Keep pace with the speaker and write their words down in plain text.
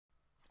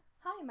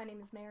Hi, my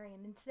name is Mary,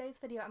 and in today's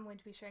video I'm going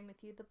to be sharing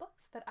with you the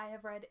books that I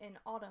have read in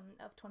autumn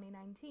of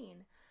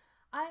 2019.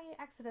 I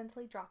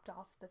accidentally dropped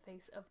off the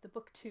face of the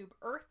booktube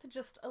earth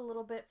just a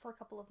little bit for a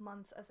couple of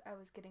months as I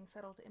was getting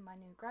settled in my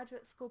new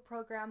graduate school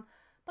program,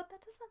 but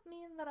that doesn't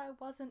mean that I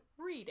wasn't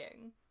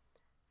reading.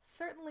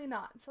 Certainly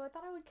not, so I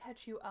thought I would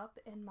catch you up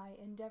in my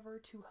endeavor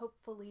to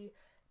hopefully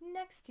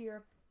next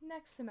year,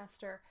 next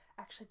semester,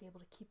 actually be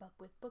able to keep up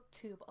with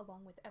booktube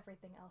along with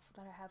everything else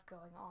that I have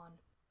going on.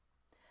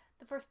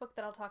 The first book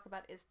that I'll talk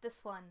about is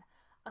this one,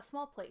 A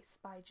Small Place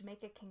by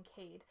Jamaica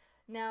Kincaid.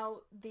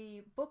 Now,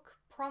 the book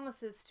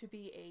promises to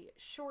be a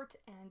short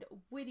and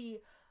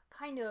witty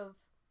kind of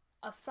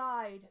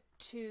aside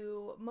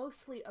to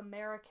mostly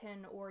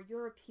American or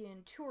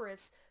European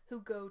tourists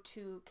who go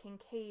to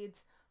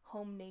Kincaid's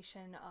home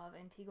nation of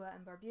Antigua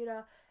and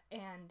Barbuda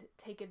and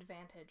take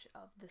advantage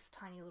of this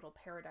tiny little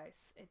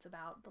paradise. It's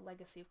about the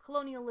legacy of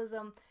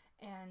colonialism,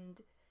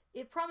 and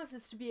it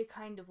promises to be a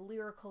kind of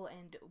lyrical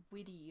and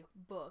witty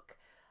book.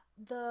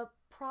 The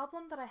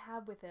problem that I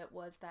had with it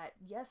was that,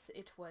 yes,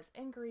 it was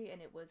angry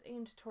and it was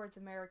aimed towards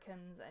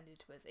Americans and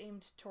it was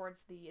aimed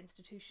towards the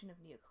institution of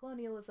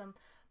neocolonialism,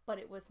 but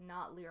it was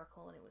not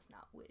lyrical and it was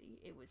not witty.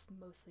 It was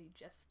mostly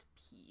just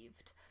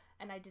peeved.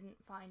 And I didn't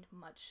find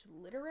much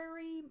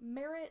literary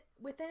merit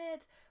within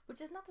it,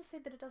 which is not to say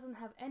that it doesn't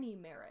have any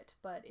merit,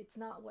 but it's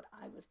not what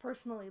I was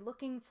personally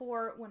looking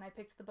for when I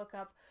picked the book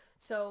up,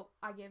 so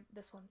I give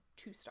this one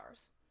 2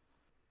 stars.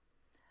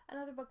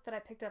 Another book that I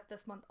picked up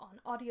this month on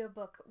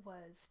audiobook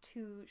was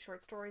 2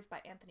 short stories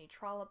by Anthony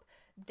Trollope.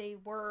 They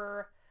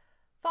were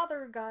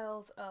Father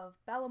Giles of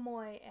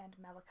Balamoy and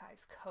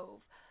Malachi's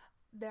Cove.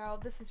 Now,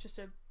 this is just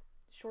a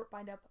short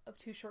bind-up of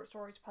 2 short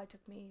stories. Probably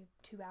took me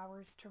 2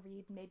 hours to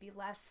read, maybe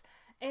less,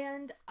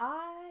 and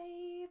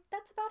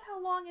that's about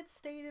how long it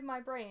stayed in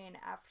my brain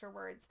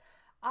afterwards.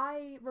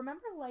 I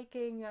remember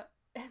liking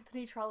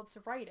Anthony Trollope's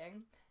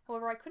writing,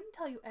 however I couldn't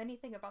tell you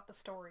anything about the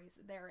stories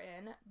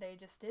therein. They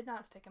just did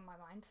not stick in my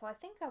mind, so I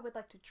think I would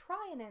like to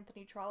try an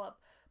Anthony Trollope,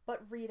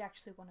 but read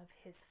actually one of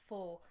his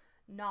full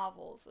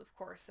novels, of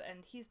course,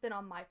 and he's been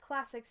on my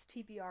classics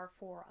TBR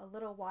for a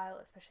little while,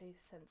 especially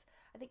since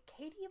I think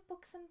Katie of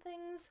Books and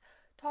Things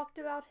talked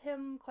about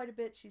him quite a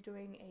bit. She's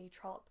doing a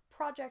Trollope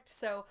project,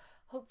 so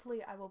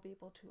hopefully I will be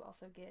able to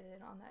also get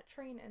in on that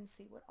train and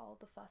see what all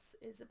the fuss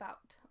is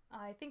about.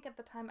 I think at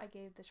the time I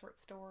gave the short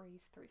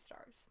stories 3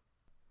 stars.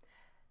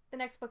 The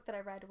next book that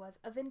I read was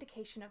A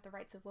Vindication of the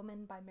Rights of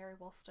Women by Mary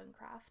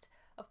Wollstonecraft.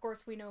 Of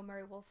course, we know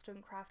Mary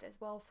Wollstonecraft as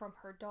well from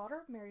her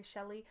daughter, Mary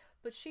Shelley,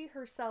 but she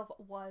herself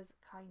was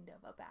kind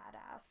of a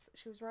badass.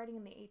 She was writing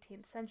in the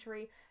 18th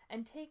century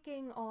and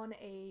taking on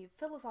a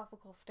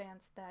philosophical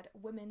stance that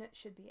women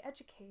should be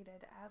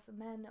educated as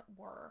men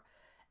were.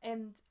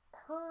 And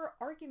her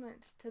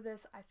argument to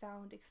this I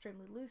found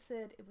extremely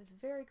lucid. It was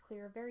very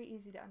clear, very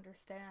easy to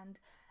understand,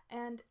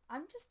 and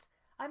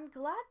I'm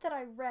glad that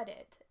I read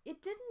it.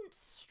 It didn't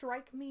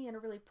strike me in a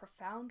really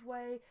profound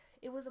way.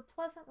 It was a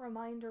pleasant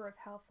reminder of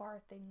how far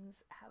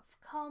things have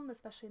come,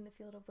 especially in the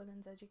field of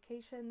women's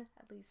education,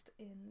 at least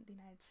in the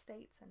United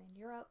States and in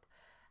Europe.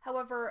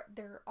 However,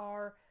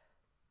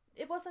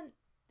 it wasn't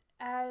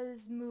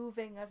as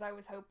moving as I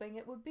was hoping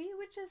it would be,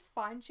 which is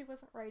fine. She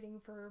wasn't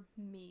writing for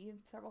me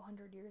several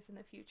hundred years in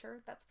the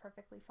future. That's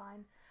perfectly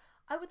fine.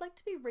 I would like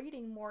to be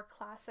reading more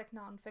classic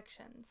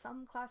nonfiction.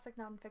 Some classic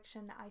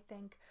nonfiction, I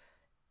think,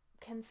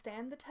 can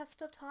stand the test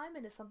of time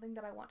and is something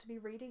that I want to be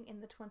reading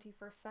in the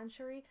 21st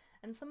century,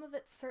 and some of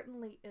it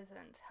certainly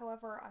isn't.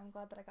 However, I'm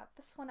glad that I got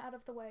this one out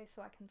of the way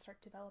so I can start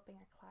developing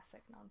a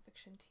classic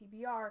nonfiction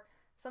TBR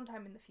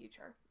sometime in the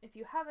future. If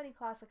you have any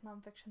classic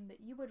nonfiction that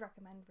you would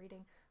recommend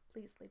reading,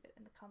 please leave it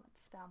in the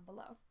comments down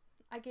below.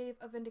 I gave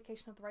A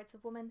Vindication of the Rights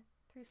of Women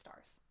 3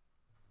 stars.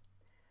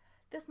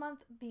 This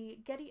month, the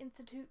Getty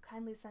Institute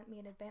kindly sent me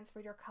an advanced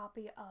reader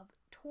copy of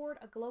Toward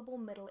a Global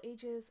Middle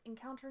Ages,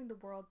 Encountering the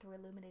World Through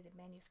Illuminated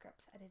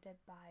Manuscripts, edited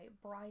by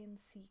Bryan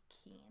C.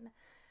 Keene.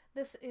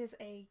 This is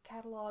a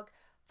catalog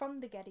from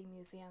the Getty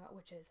Museum,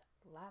 which is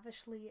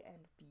lavishly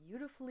and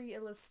beautifully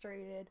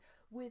illustrated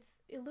with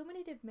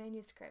illuminated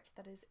manuscripts,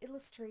 that is,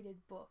 illustrated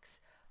books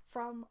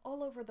from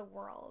all over the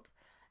world.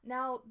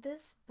 Now,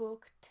 this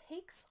book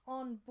takes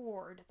on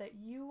board that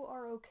you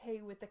are okay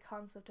with the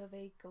concept of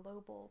a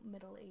global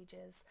Middle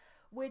Ages,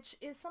 which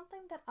is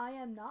something that I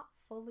am not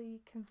fully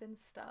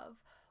convinced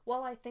of.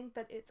 While I think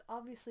that it's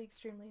obviously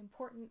extremely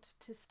important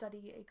to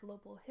study a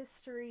global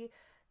history,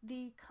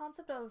 the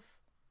concept of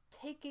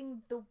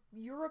taking the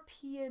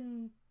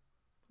European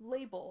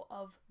label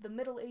of the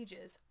Middle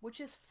Ages,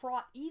 which is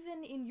fraught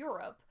even in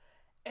Europe,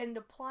 and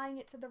applying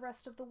it to the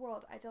rest of the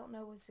world, I don't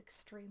know, is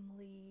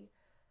extremely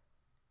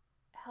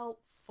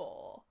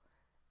helpful.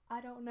 I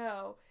don't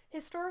know.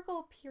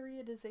 Historical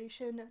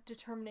periodization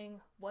determining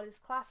what is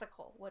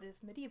classical, what is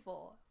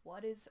medieval,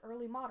 what is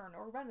early modern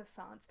or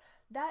Renaissance,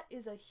 that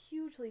is a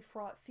hugely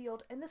fraught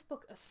field, and this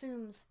book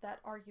assumes that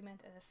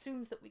argument and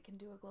assumes that we can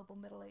do a global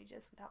Middle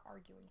Ages without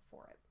arguing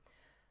for it.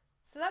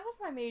 So that was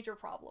my major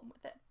problem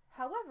with it.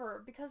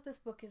 However, because this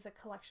book is a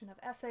collection of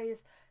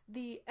essays,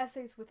 the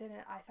essays within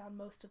it, I found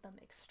most of them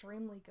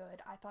extremely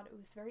good. I thought it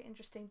was very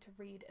interesting to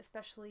read,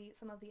 especially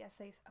some of the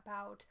essays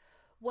about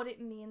what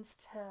it means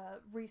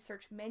to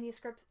research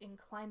manuscripts in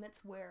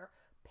climates where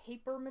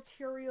paper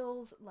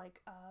materials,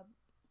 like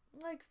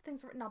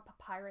things written on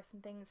papyrus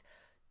and things,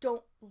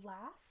 don't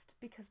last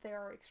because they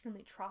are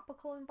extremely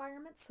tropical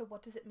environments. So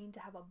what does it mean to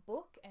have a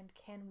book, and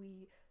can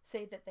we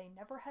say that they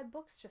never had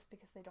books just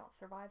because they don't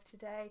survive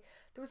today?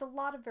 There was a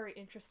lot of very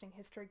interesting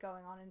history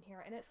going on in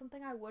here, and it's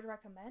something I would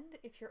recommend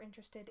if you're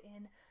interested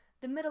in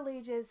the Middle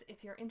Ages,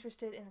 if you're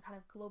interested in kind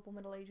of global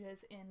Middle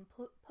Ages, in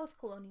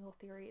post-colonial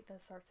theory,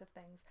 those sorts of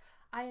things.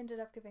 I ended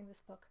up giving this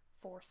book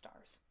 4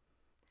 stars.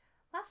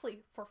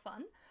 Lastly, for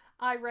fun,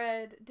 I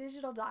read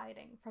Digital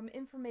Dieting: From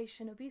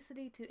Information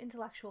Obesity to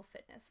Intellectual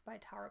Fitness by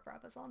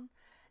Brabazon.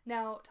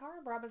 Now,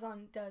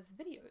 Brabazon does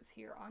videos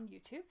here on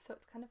YouTube, so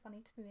it's kind of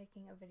funny to be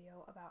making a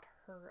video about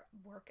her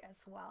work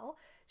as well.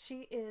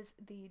 She is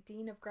the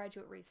Dean of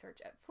Graduate Research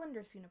at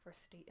Flinders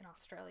University in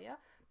Australia,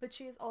 but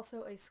she is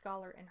also a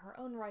scholar in her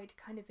own right,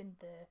 kind of in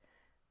the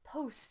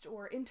post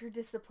or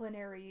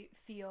interdisciplinary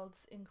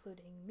fields,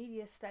 including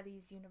media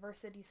studies,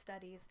 university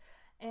studies,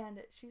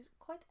 and she's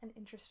quite an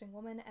interesting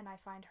woman, and I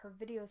find her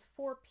videos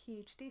for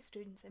PhD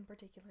students in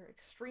particular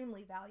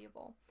extremely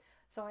valuable.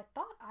 So I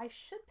thought I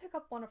should pick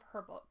up one of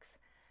her books.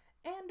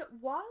 And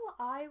while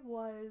I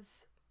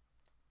was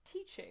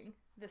teaching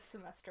this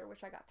semester,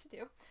 which I got to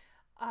do,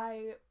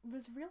 I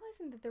was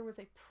realizing that there was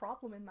a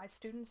problem in my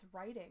students'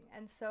 writing.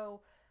 And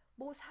so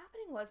what was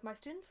happening was my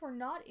students were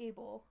not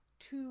able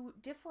to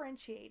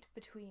differentiate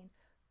between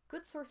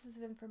good sources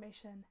of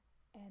information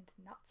and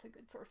not so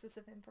good sources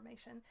of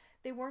information.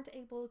 They weren't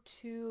able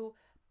to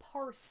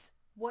parse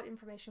what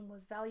information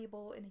was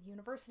valuable in a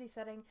university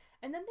setting,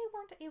 and then they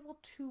weren't able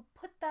to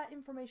put that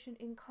information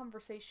in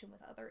conversation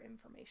with other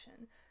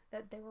information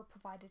that they were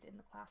provided in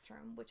the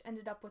classroom, which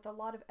ended up with a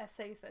lot of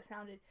essays that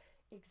sounded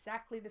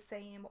exactly the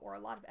same, or a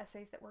lot of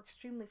essays that were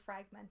extremely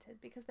fragmented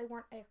because they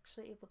weren't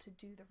actually able to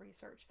do the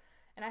research.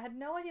 And I had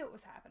no idea what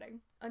was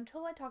happening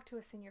until I talked to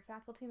a senior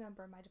faculty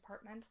member in my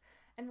department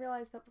and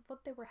realized that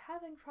what they were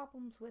having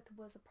problems with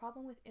was a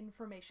problem with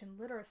information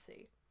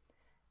literacy.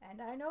 And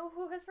I know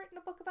who has written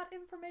a book about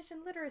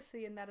information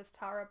literacy, and that is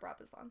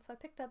Brabazon, so I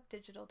picked up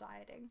Digital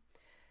Dieting.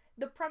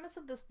 The premise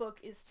of this book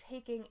is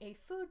taking a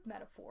food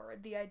metaphor,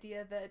 the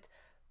idea that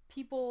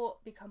people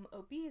become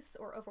obese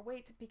or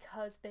overweight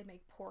because they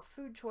make poor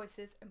food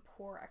choices and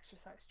poor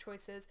exercise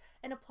choices,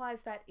 and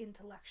applies that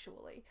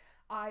intellectually.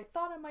 I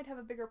thought I might have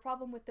a bigger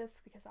problem with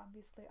this because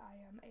obviously I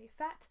am a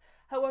fat.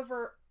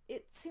 However,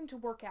 it seemed to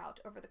work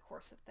out over the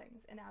course of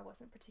things, and I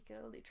wasn't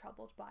particularly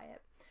troubled by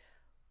it.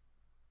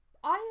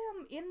 I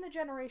am in the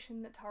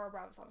generation that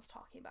Brabazon was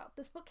talking about.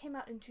 This book came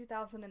out in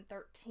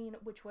 2013,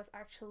 which was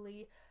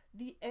actually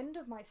the end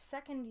of my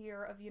second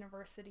year of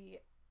university,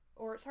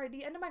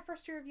 the end of my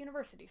first year of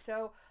university.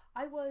 So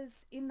I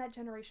was in that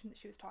generation that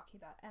she was talking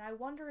about, and I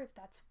wonder if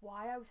that's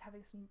why I was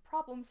having some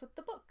problems with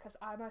the book, because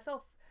I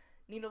myself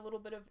need a little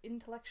bit of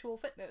intellectual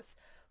fitness.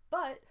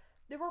 But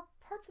there were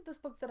parts of this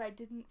book that I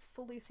didn't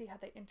fully see how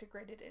they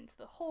integrated into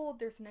the whole.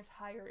 There's an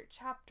entire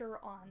chapter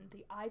on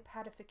the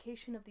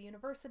iPadification of the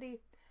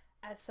university.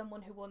 As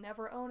someone who will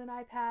never own an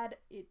iPad,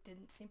 it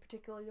didn't seem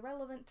particularly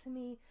relevant to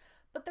me,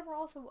 but there were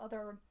also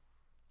other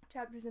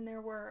chapters in there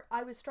where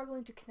I was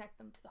struggling to connect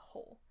them to the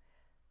whole.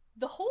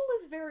 The whole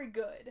is very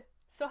good,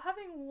 so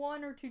having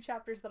 1 or 2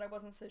 chapters that I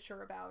wasn't so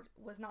sure about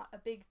was not a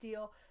big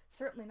deal,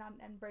 certainly not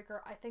an end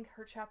breaker. I think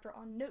her chapter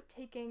on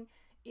note-taking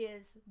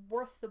is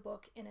worth the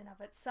book in and of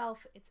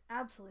itself. It's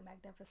absolutely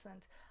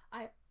magnificent.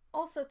 I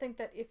also think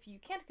that if you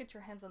can't get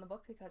your hands on the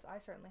book, because I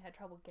certainly had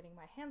trouble getting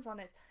my hands on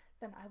it,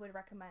 then I would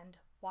recommend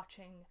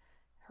watching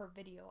her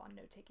video on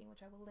note-taking,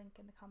 which I will link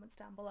in the comments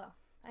down below.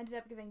 I ended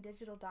up giving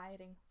Digital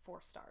Dieting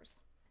 4 stars.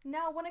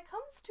 Now, when it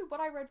comes to what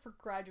I read for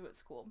graduate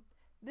school,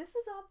 this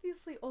is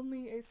obviously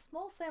only a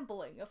small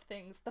sampling of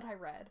things that I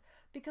read,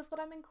 because what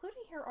I'm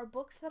including here are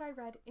books that I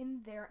read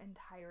in their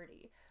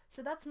entirety.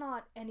 So that's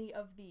not any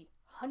of the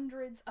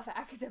hundreds of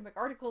academic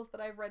articles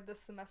that I've read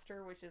this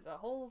semester, which is a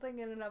whole thing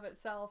in and of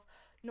itself,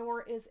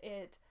 nor is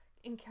it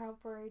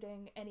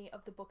incorporating any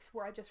of the books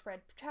where I just read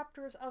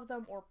chapters of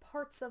them or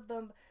parts of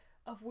them,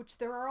 of which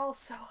there are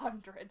also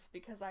hundreds,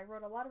 because I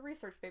wrote a lot of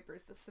research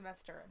papers this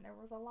semester and there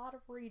was a lot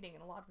of reading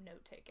and a lot of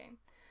note-taking.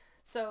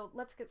 So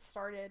let's get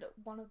started.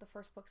 One of the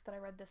first books that I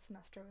read this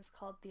semester was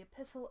called The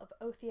Epistle of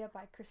Othea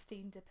by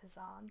Christine de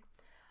Pizan.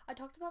 I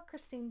talked about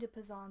Christine de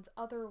Pizan's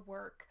other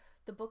work,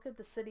 The Book of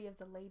the City of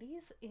the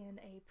Ladies,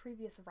 in a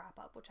previous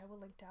wrap-up, which I will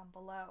link down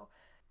below.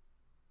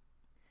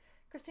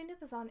 Christine de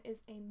Pizan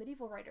is a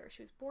medieval writer.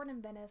 She was born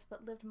in Venice,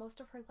 but lived most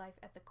of her life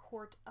at the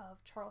court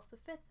of Charles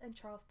V and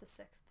Charles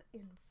VI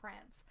in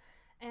France.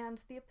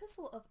 And the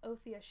Epistle of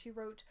Othea she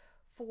wrote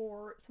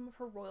for some of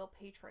her royal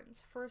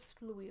patrons. First,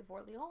 Louis of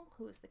Orleans,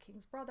 who is the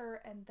king's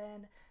brother, and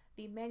then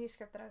the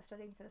manuscript that I was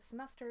studying for the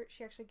semester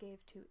she actually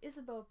gave to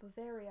Isabeau of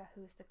Bavaria,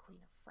 who is the Queen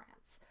of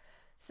France.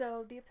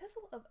 So, the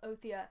Epistle of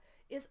Othea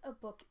is a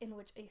book in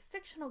which a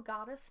fictional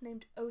goddess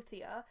named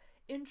Othea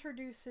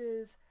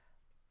introduces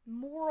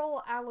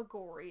moral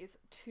allegories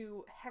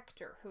to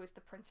Hector, who is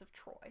the Prince of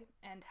Troy.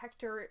 And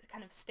Hector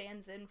kind of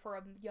stands in for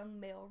a young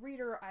male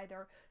reader,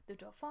 either the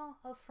Dauphin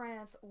of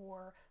France,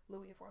 or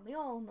Louis of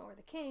Orleans, or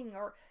the King,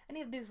 or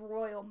any of these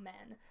royal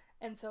men.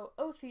 And so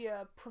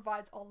Othea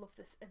provides all of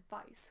this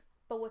advice.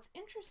 But what's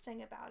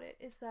interesting about it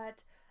is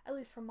that, at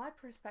least from my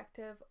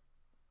perspective,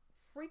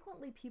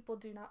 frequently people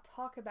do not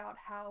talk about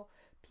how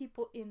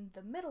people in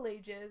the Middle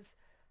Ages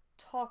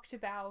talked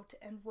about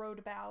and wrote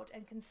about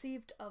and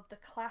conceived of the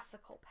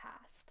classical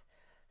past.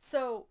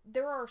 So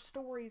there are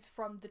stories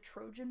from the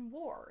Trojan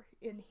War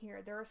in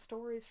here, there are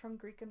stories from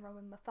Greek and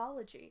Roman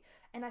mythology,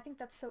 and I think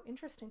that's so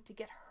interesting to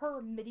get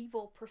her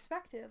medieval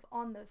perspective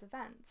on those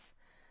events.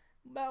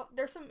 Well,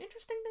 there's some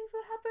interesting things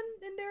that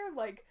happen in there,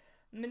 like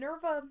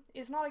Minerva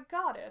is not a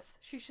goddess,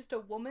 she's just a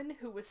woman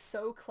who was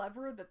so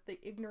clever that the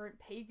ignorant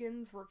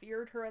pagans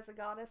revered her as a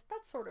goddess,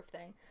 that sort of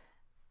thing.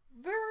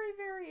 Very,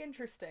 very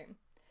interesting.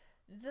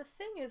 The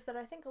thing is that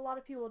I think a lot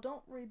of people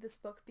don't read this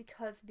book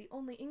because the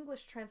only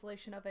English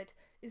translation of it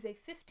is a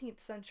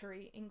 15th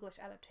century English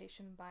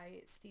adaptation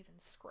by Stephen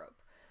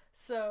Scrope.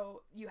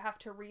 So you have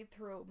to read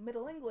through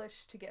Middle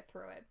English to get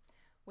through it,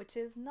 which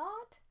is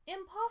not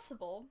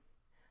impossible,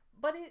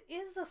 but it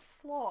is a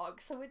slog,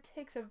 so it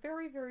takes a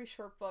very, very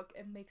short book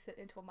and makes it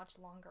into a much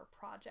longer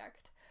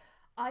project.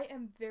 I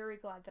am very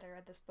glad that I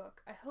read this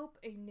book. I hope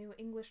a new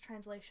English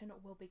translation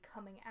will be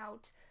coming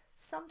out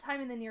sometime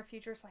in the near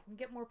future so I can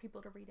get more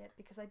people to read it,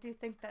 because I do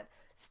think that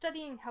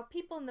studying how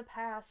people in the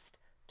past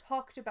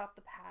talked about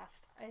the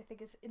past, I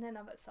think is in and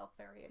of itself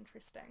very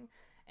interesting.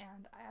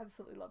 And I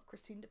absolutely love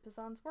Christine de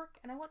Pizan's work,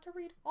 and I want to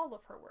read all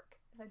of her work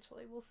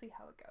eventually. We'll see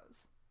how it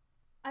goes.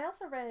 I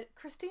also read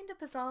Christine de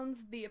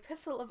Pizan's The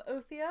Epistle of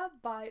Othea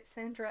by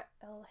Sandra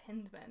L.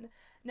 Hindman.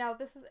 Now,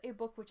 this is a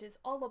book which is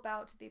all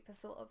about the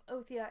Epistle of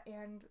Othea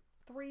and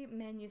 3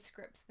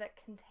 manuscripts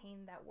that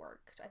contain that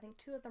work. I think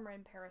 2 of them are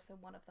in Paris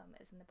and 1 of them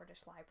is in the British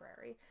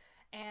Library.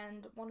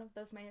 And one of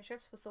those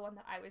manuscripts was the one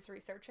that I was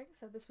researching,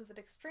 so this was an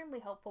extremely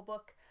helpful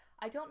book.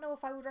 I don't know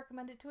if I would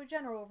recommend it to a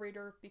general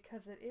reader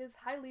because it is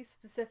highly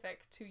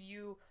specific to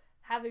you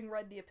having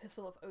read the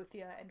Epistle of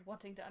Othea and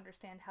wanting to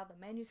understand how the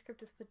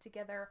manuscript is put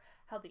together,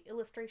 how the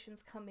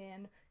illustrations come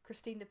in,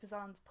 Christine de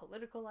Pizan's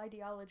political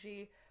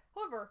ideology.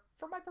 However,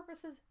 for my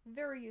purposes,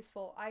 very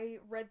useful. I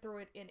read through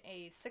it in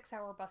a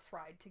 6-hour bus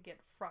ride to get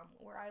from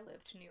where I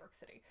live to New York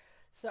City.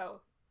 So,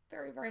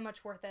 very, very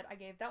much worth it. I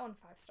gave that one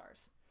 5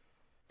 stars.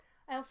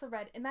 I also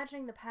read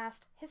Imagining the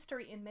Past,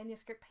 History in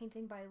Manuscript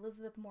Painting by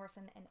Elizabeth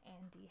Morrison and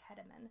Andy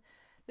Hedeman.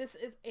 This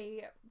is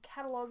a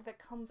catalog that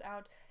comes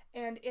out,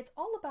 and it's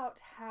all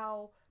about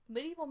how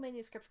medieval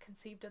manuscripts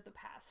conceived of the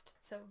past.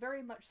 So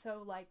very much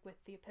so like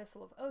with the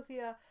Epistle of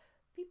Othea,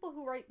 people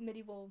who write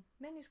medieval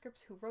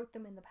manuscripts who wrote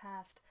them in the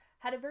past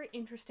had a very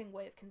interesting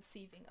way of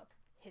conceiving of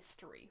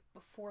history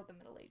before the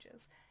Middle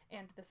Ages.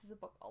 And this is a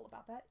book all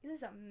about that. It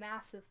is a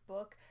massive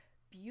book,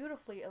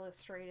 beautifully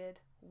illustrated.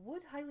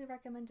 Would highly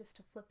recommend just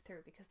to flip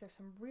through because there's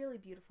some really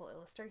beautiful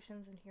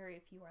illustrations in here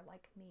if you are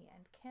like me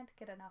and can't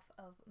get enough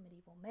of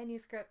medieval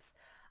manuscripts.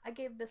 I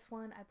gave this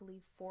one, I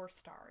believe, 4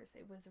 stars.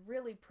 It was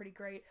really pretty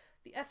great.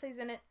 The essays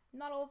in it,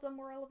 not all of them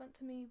were relevant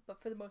to me,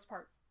 but for the most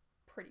part,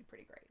 pretty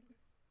great.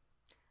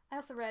 I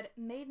also read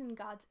Made in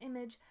God's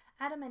Image,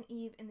 Adam and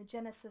Eve in the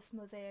Genesis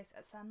Mosaics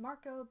at San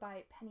Marco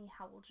by Penny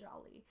Howell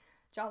Jolly.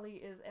 Jolly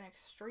is an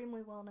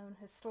extremely well-known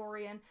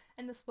historian,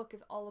 and this book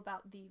is all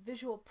about the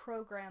visual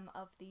program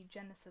of the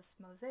Genesis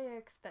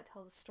Mosaics that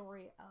tell the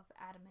story of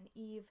Adam and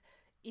Eve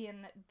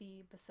in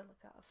the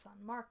Basilica of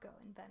San Marco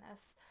in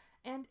Venice.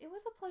 And it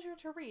was a pleasure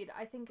to read.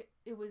 I think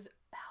it was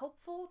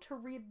helpful to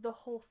read the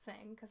whole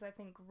thing, because I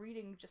think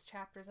reading just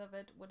chapters of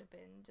it would have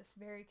been just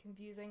very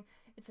confusing.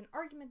 It's an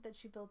argument that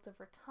she built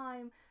over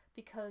time,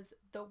 because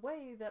the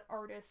way that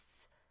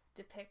artists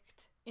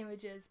depict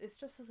images is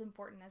just as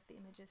important as the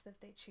images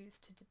that they choose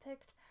to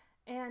depict.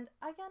 And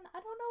again, I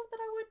don't know that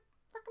I would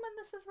recommend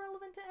this as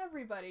relevant to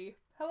everybody.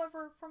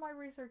 However, for my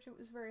research, it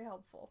was very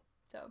helpful.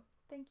 So,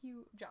 thank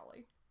you,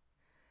 Jolly.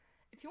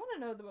 If you want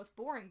to know the most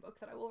boring book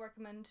that I will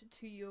recommend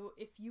to you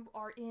if you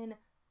are in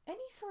any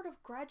sort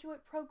of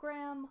graduate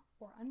program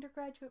or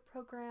undergraduate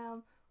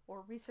program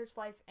or research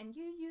life and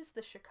you use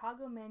the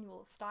Chicago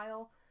Manual of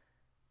Style,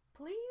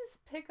 please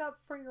pick up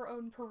for your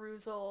own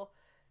perusal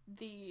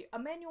A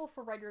Manual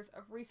for Writers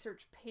of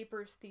Research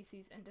Papers,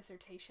 Theses, and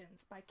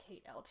Dissertations by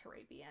Kate L.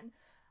 Turabian.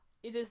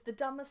 It is the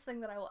dumbest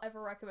thing that I will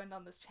ever recommend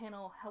on this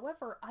channel.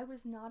 However, I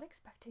was not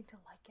expecting to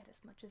like it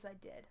as much as I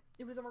did.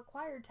 It was a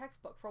required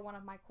textbook for one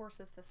of my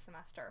courses this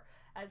semester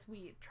as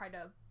we try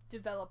to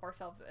develop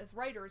ourselves as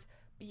writers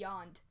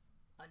beyond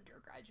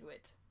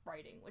undergraduate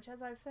writing, which,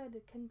 as I've said,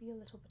 it can be a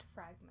little bit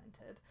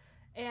fragmented.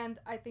 And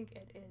I think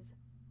it is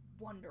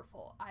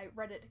wonderful. I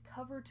read it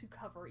cover to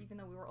cover, even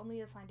though we were only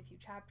assigned a few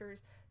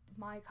chapters.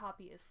 My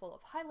copy is full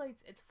of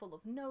highlights, it's full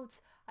of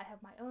notes. I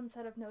have my own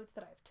set of notes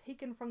that I've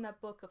taken from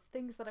that book of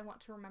things that I want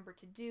to remember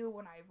to do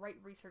when I write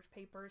research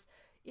papers.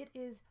 It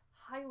is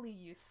highly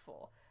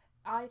useful.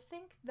 I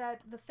think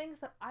that the things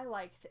that I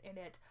liked in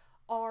it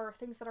are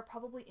things that are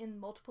probably in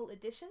multiple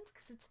editions,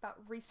 because it's about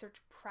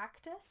research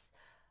practice,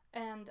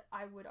 and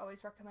I would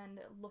always recommend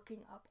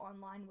looking up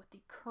online what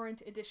the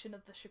current edition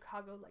of the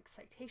Chicago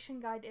citation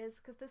guide is,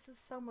 because this is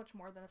so much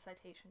more than a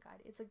citation guide.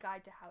 It's a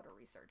guide to how to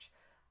research.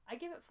 I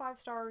give it 5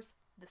 stars,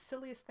 the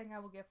silliest thing I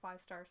will give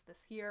 5 stars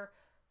this year.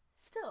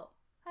 Still,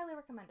 highly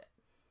recommend it.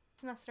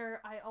 This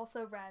semester I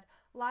also read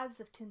Lives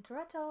of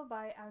Tintoretto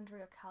by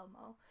Andrea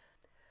Calmo.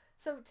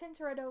 So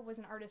Tintoretto was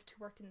an artist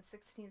who worked in the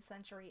 16th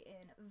century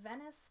in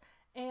Venice,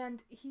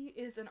 and he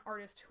is an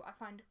artist who I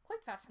find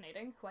quite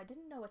fascinating, who I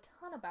didn't know a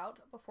ton about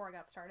before I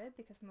got started,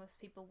 because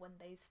most people, when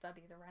they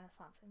study the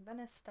Renaissance in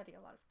Venice, study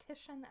a lot of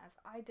Titian, as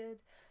I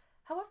did.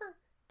 However,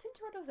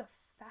 Tintoretto's a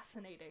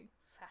fascinating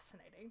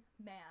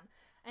man,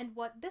 and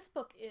what this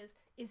book is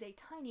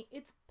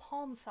it's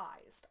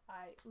palm-sized.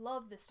 I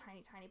love this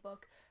tiny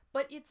book,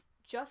 but it's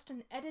just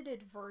an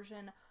edited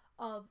version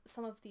of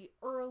some of the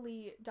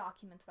early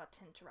documents about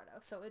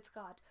Tintoretto. So it's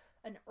got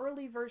an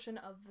early version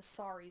of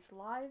Vasari's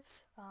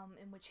Lives,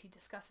 in which he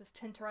discusses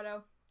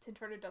Tintoretto.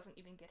 Tintoretto doesn't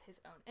even get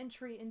his own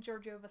entry in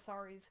Giorgio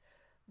Vasari's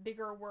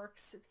bigger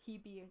works, he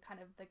being kind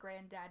of the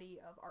granddaddy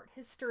of art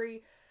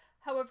history.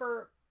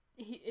 However,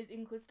 it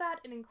includes that.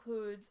 It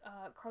includes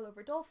Carlo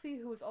Ridolfi,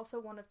 who was also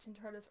one of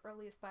Tintoretto's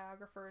earliest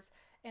biographers,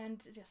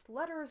 and just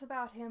letters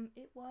about him.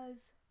 It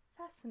was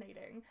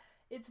fascinating.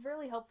 It's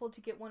really helpful to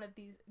get one of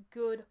these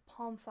good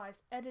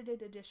palm-sized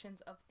edited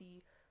editions of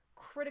the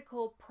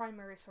critical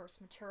primary source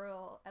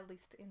material, at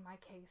least in my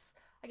case.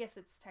 I guess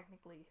it's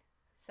technically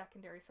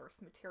secondary source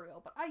material,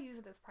 but I use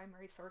it as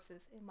primary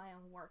sources in my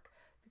own work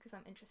because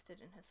I'm interested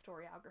in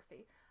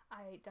historiography.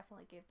 I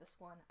definitely gave this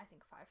one, I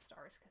think, 5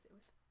 stars because it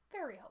was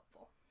very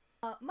helpful.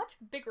 A much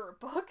bigger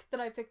book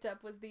that I picked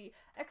up was the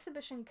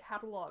exhibition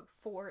catalog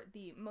for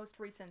the most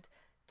recent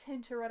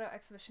Tintoretto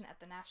exhibition at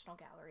the National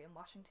Gallery in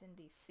Washington,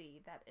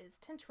 D.C. That is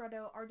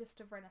Tintoretto,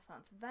 Artist of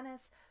Renaissance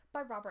Venice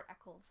by Robert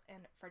Eccles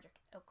and Frederick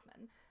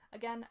Ilkman.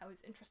 Again, I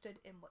was interested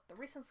in what the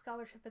recent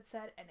scholarship had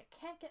said, and it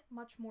can't get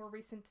much more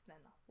recent than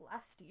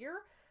last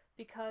year,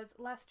 because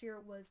last year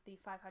was the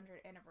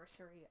 500th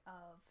anniversary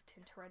of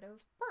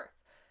Tintoretto's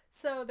birth.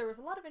 So there was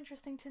a lot of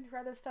interesting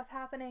Tintoretto stuff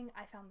happening.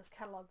 I found this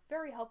catalog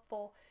very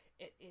helpful.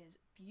 It is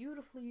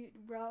beautifully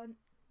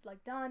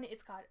done.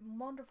 It's got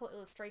wonderful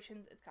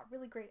illustrations. It's got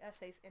really great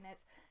essays in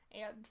it,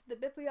 and the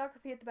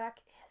bibliography at the back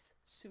is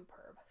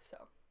superb. So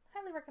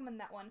highly recommend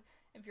that one.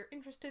 If you're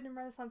interested in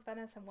Renaissance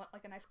Venice and want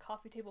a nice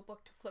coffee table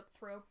book to flip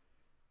through,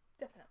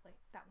 definitely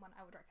that one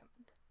I would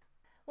recommend.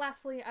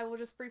 Lastly, I will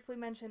just briefly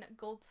mention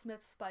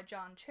Goldsmiths by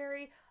John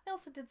Cherry. I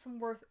also did some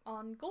work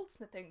on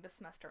goldsmithing this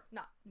semester.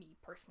 Not me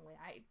personally,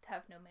 I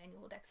have no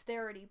manual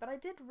dexterity, but I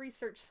did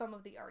research some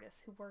of the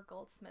artists who were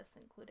goldsmiths,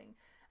 including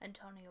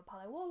Antonio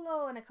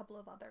Palaiuolo and a couple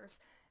of others,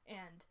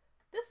 and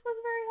this was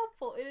very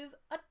helpful. It is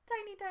a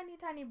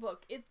tiny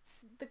book.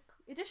 It's the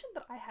edition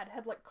that I had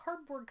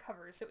cardboard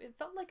covers, so it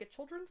felt like a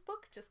children's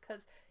book just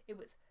because it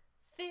was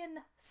thin,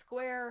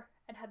 square,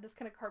 and had this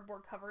kind of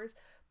cardboard covers,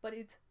 but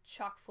it's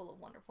chock full of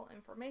wonderful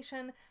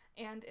information,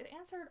 and it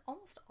answered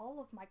almost all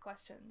of my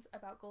questions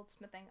about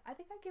goldsmithing. I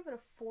think I gave it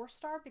a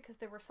 4-star because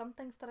there were some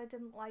things that I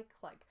didn't like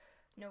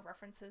no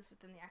references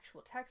within the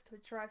actual text,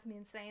 which drives me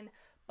insane,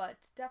 but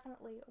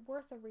definitely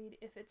worth a read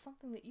if it's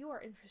something that you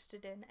are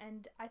interested in,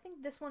 and I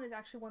think this one is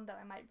actually one that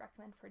I might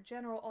recommend for a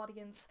general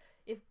audience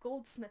if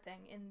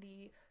goldsmithing in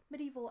the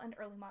medieval and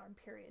early modern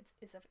periods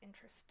is of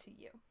interest to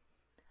you.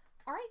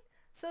 Alright,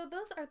 so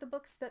those are the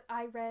books that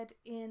I read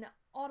in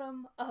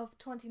autumn of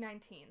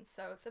 2019,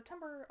 so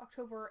September,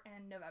 October,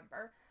 and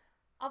November.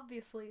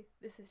 Obviously,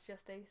 this is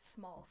just a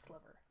small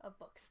sliver of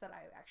books that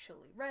I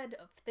actually read,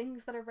 of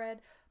things that I read,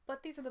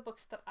 but these are the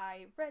books that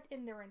I read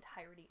in their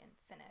entirety and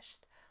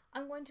finished.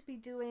 I'm going to be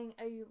doing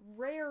a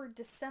rare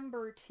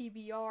December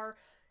TBR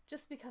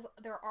just because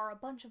there are a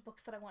bunch of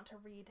books that I want to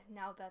read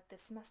now that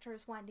this semester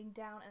is winding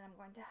down and I'm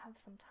going to have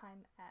some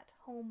time at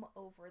home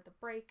over the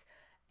break,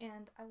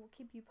 and I will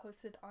keep you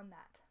posted on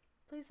that.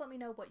 Please let me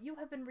know what you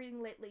have been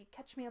reading lately,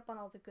 catch me up on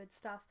all the good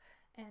stuff,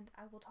 and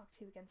I will talk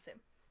to you again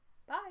soon.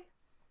 Bye!